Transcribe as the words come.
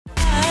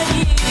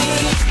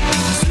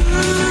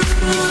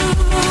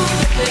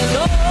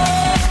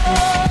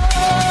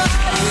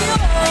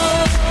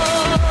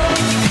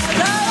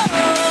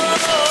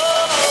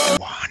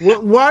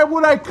Why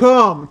would I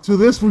come to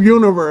this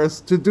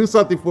universe to do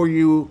something for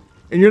you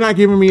and you're not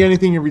giving me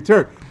anything in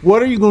return?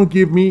 What are you going to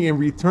give me in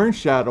return,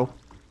 Shadow?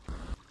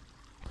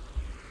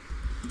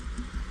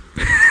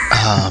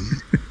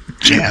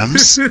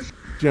 Gems.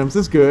 Gems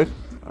is good.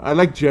 I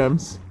like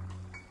gems.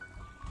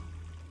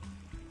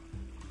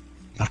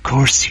 Of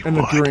course you would.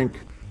 And a drink.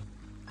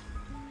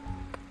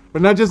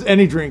 But not just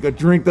any drink, a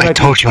drink that I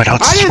told you I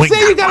don't swing. I didn't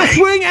say you gotta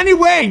swing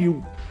anyway,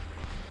 you...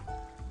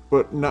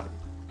 But not...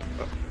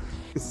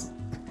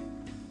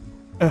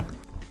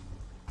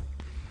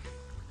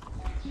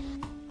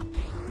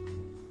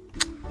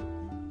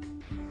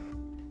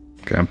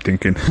 Okay, I'm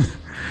thinking.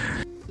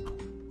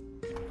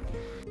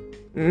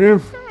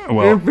 If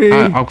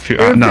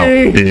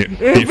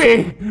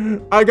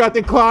I got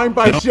declined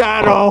by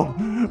Shadow.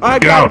 I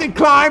got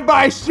declined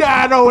by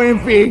Shadow,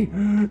 Infy.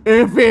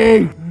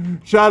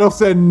 Shadow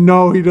said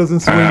no, he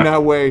doesn't swing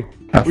that way.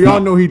 We all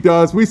know he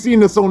does. We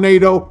seen the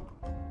tornado.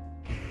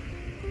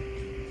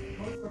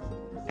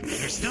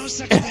 There's no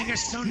such thing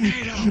as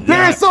tornado.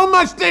 There are so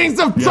much things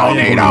of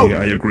tornado.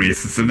 I agree.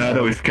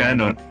 Tornado is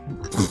canon.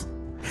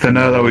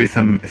 Tornado is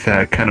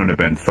a canon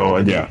event. So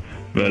yeah,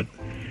 but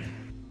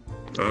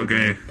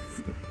okay.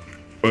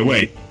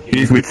 Wait.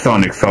 He's with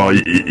Sonic, so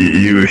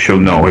you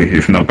should know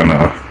he's not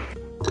gonna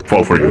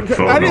fall for you.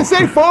 So I didn't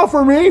say fall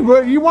for me,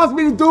 but he wants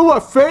me to do a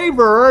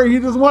favor. He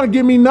doesn't want to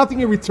give me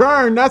nothing in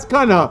return. That's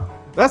kind of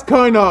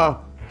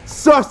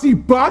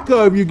sussy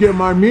baka, if you get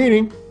my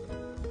meaning.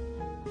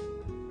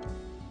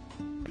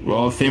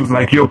 Well, seems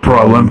like your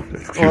problem.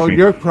 Excuse me.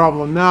 Your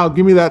problem. Now,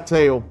 give me that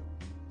tail.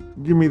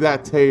 Give me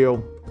that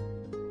tail.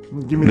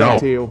 Give me that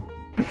tail.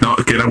 No,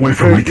 get away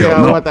from me, tail.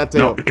 I want that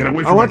tail. No, get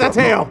away from me. I want that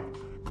tail.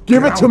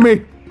 Give it to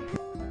me.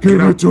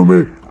 Give it to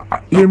me.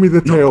 Give me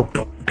the tail.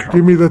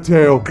 Give me the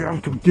tail.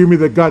 Give me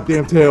the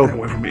goddamn tail.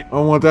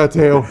 I want that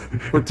tail.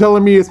 For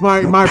telling me it's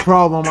my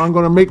problem, I'm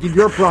gonna make it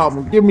your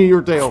problem. Give me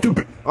your tail.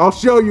 I'll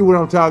show you what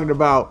I'm talking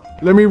about.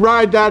 Let me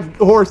ride that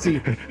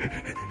horsey.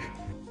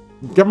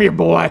 Come here,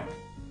 boy.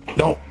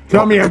 No.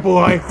 Come here,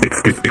 boy.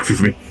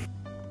 Excuse me.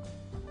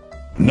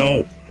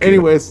 No.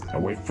 Anyways.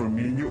 Away from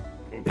me, you.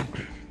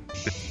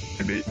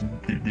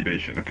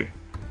 Evasion. Okay.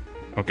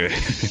 Okay.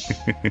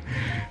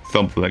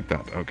 Something like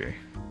that. Okay.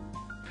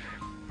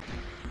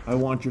 I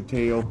want your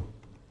tail.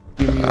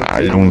 Give me your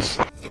tail.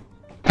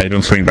 I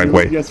don't swing that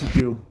way. Yes, you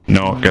do.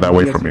 No, get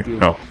away from me.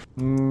 No.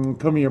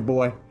 Come here,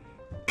 boy.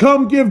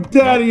 Come give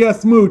Daddy a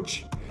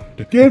smooch.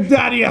 Give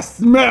Daddy a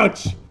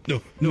smooch.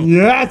 No.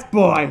 Yes,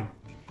 boy.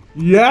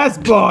 Yes,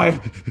 boy.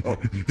 Oh,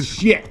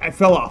 shit, I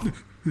fell off.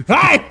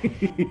 Hi!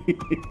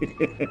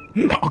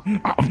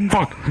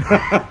 Fuck.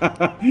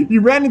 You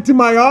ran into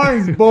my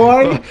arms,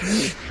 boy.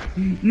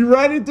 You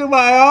ran into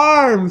my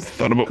arms.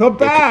 Come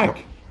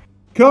back.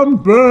 Come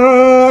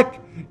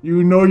back.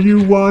 You know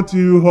you want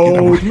to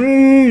hold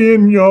me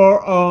in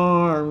your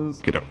arms.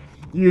 Get up.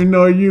 You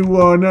know you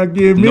wanna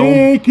give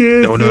me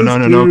kisses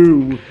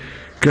too.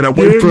 Get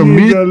away from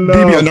me,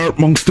 deviant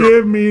monster.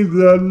 Give me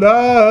the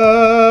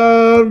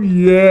love,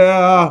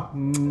 yeah.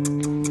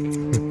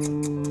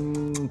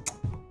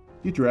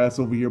 Get your ass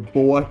over here,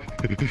 boy.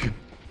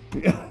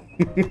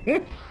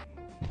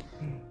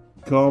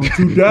 Come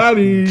to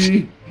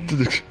daddy.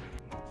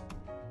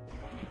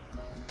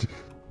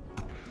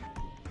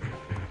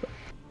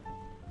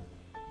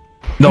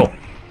 No.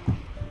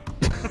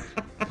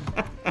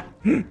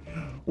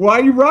 Why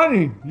are you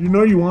running? You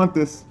know you want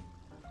this.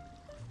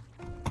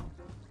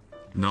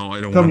 No,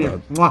 I don't want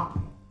that.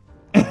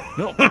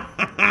 No.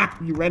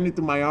 You ran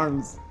into my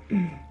arms.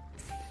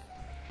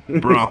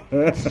 Bro,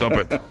 stop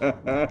it.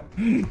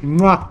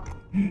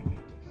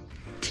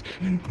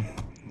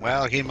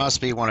 Well, he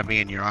must want to be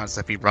in your arms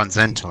if he runs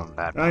into him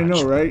that much. I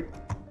know, right?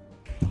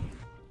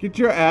 Get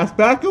your ass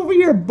back over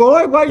here,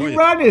 boy. Why are you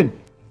running?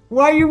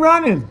 Why are you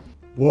running?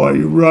 Why are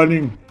you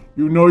running?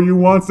 You know you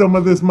want some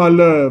of this, my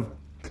love.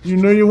 You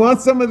know you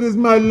want some of this,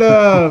 my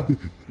love.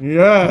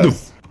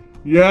 Yes.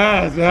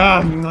 Yes.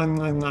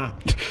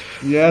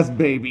 Yes,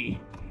 baby.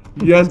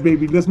 Yes,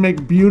 baby. Let's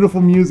make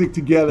beautiful music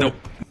together. Nope.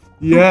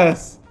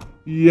 Yes.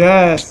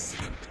 Yes.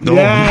 No.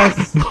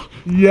 Yes.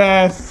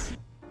 Yes.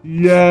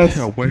 Yes.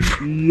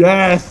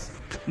 Yes.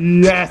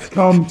 Yes.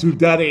 Come to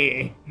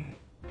daddy.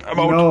 I'm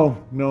out.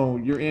 No,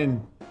 you're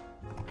in.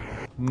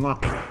 I'm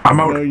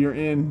out. No, you're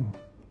in.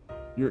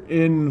 You're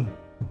in.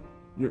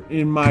 You're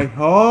in my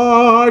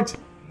heart.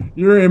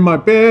 You're in my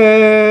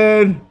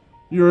bed.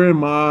 You're in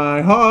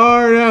my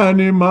heart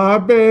and in my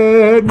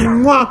bed.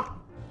 Mwah.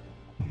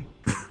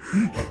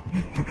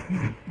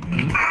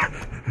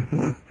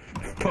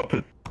 Stop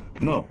it.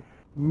 No.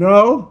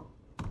 No?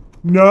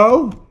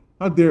 No?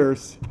 How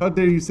dares? How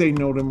dare you say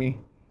no to me?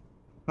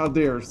 How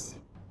dares?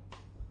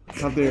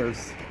 How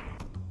dares?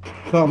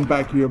 Come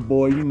back here,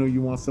 boy. You know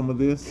you want some of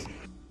this.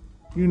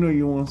 You know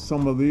you want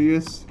some of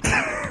this.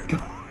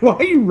 Why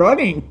are you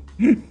running?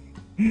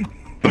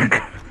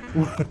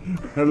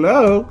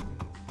 Hello?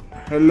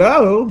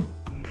 Hello?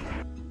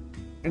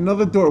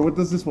 Another door. What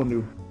does this one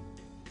do?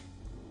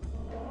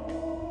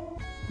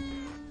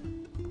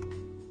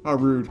 How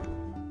rude.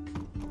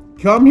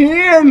 Come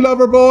here,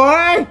 lover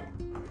boy!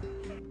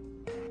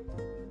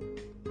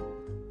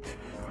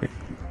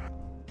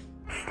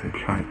 Stay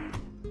behind.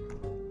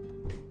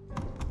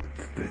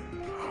 Stay.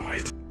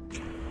 Wait.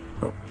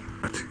 Oh,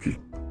 I think he...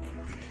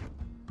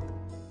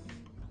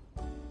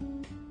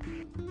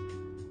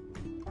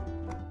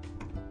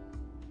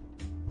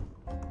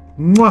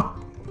 Mwah!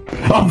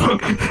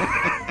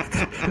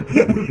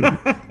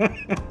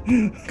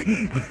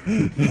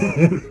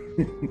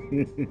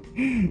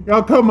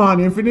 Oh, come on,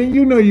 Infinite.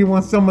 You know you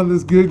want some of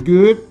this good.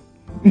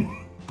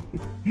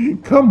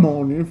 Come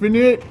on,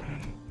 Infinite.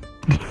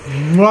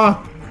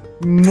 Mwah!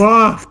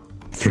 Mwah!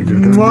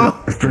 Stranger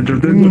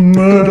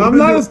I'm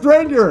not a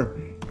stranger.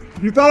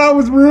 You thought I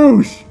was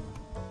Rouge.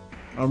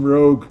 I'm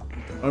Rogue.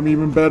 I'm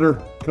even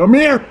better. Come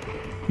here.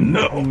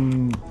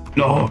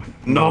 No,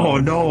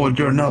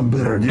 you're not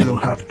better. You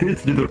don't have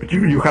this.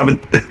 You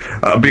haven't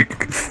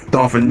big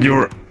stuff in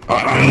your.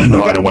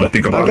 No, I don't want to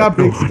think about it. I got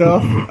big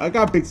stuff. I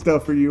got big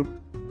stuff for you.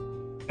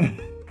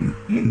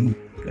 And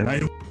I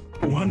don't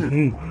want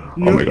it. Oh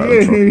my god.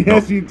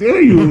 Yes, you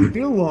do. You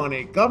do want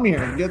it. Come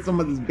here and get some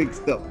of this big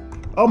stuff.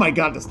 Oh my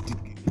god, this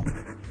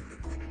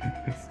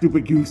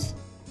stupid goose.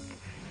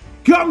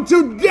 Come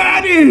to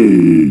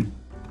daddy!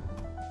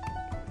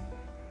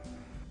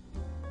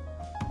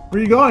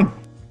 Where you going?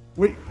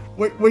 Wait,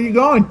 where you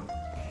going?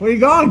 Where you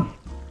going?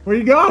 Where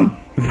you going?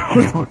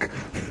 No, fuck.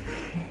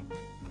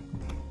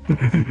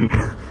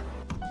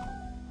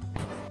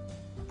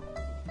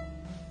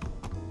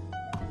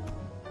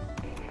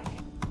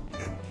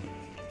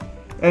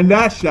 And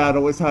that,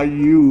 Shadow, is how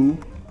you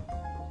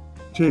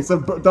chase a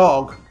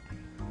dog.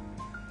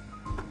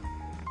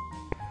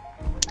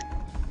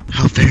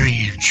 How very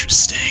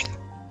interesting.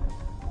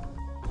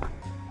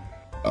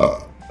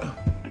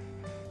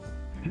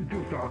 You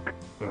do suck.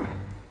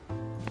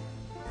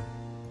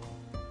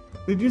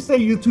 Did you say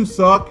you two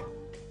suck?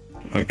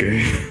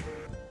 Okay.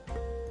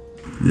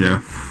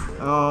 Yeah.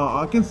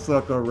 I can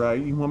suck,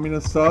 alright. You want me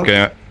to suck?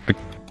 Okay.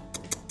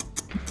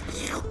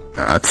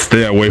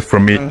 Stay away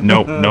from me.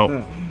 No,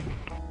 no.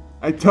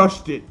 I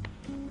touched it.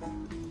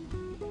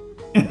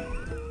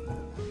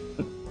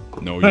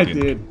 No, you I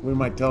didn't. did with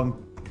my tongue.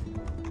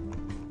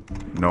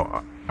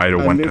 No, I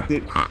don't I want licked to.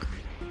 it.